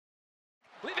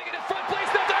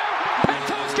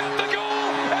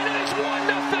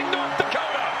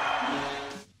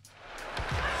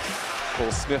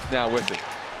Smith now with it.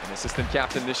 An assistant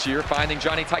captain this year, finding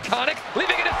Johnny Tyconic,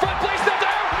 leaving it in front, plays it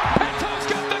down. Pinto's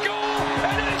got the goal,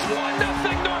 and it is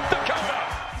 1-0 North Dakota.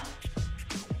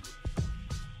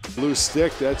 Loose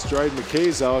stick, that's Dryden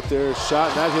McKay's out there. Shot,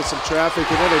 and that hits some traffic,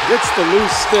 and then it hits the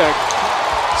loose stick.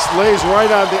 Slays right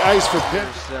on the ice for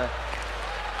Pinto.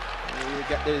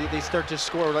 They start to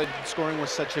score, like scoring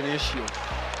was such an issue.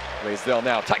 Blaisdell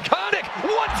now, Tyconic,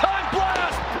 one-time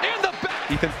blast in the back.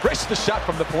 Ethan Frisch the shot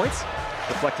from the points,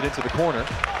 deflected into the corner.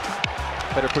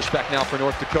 Better push back now for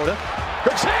North Dakota.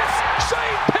 Good chance,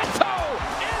 Shane Pinto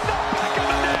in the back of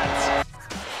the net.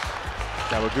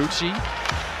 Kawaguchi.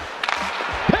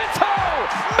 Pinto,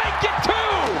 make it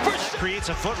two! Creates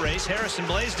a foot race, Harrison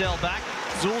Blaisdell back.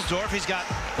 Zulsdorf, he's got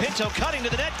Pinto cutting to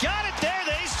the net, got it there,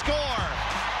 they score!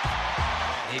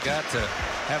 He got to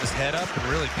have his head up and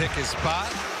really pick his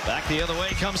spot. Back the other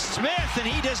way comes Smith, and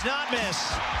he does not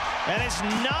miss. And it's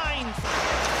 9th.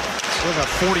 With about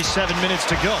 47 minutes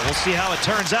to go. We'll see how it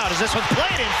turns out as this one's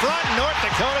played in front. North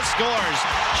Dakota scores.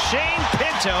 Shane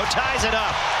Pinto ties it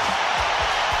up.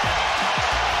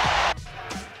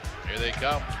 Here they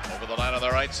come over the line on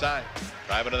the right side.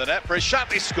 Driving to the net for a shot.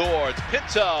 They score. It's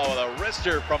Pinto with a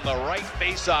wrister from the right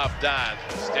face-off dot.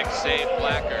 Stick save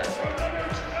Blacker.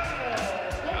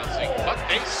 Puck,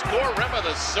 they score rim of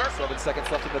the circle. 7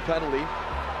 seconds left in the penalty.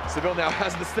 Seville now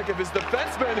has the stick of his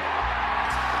defenseman.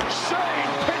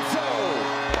 Shane Pinto!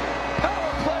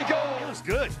 Power play goal! He looks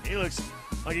good. He looks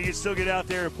like he can still get out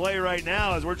there and play right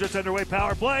now as we're just underway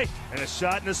power play. And a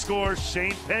shot and a score,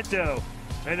 Shane Pinto.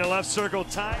 And the left circle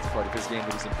tie. It's part of his game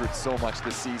that he's improved so much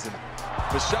this season.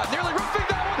 The shot nearly roofing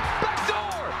that one. Back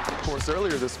door! Of course,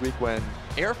 earlier this week when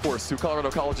Air Force, who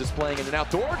Colorado College is playing in an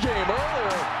outdoor game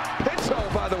earlier. Pinto,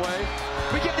 by the way.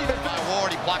 We can't even...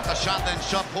 Ward, he blocked the shot, then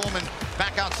shoved Pullman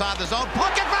back outside the zone.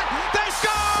 Puck it back! They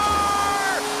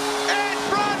score! In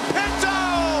front, Pinto!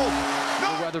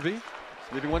 No. Weatherby,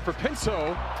 leaving one for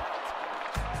Pinto.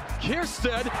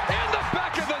 Kierstead in the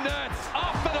back of the net.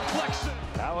 Off the deflection.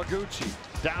 Kawaguchi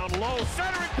down low,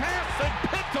 centering pass, and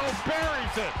Pinto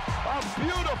buries it. A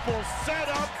beautiful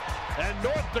setup, and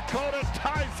North Dakota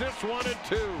ties this one at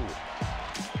 2.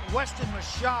 Weston was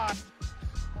shot.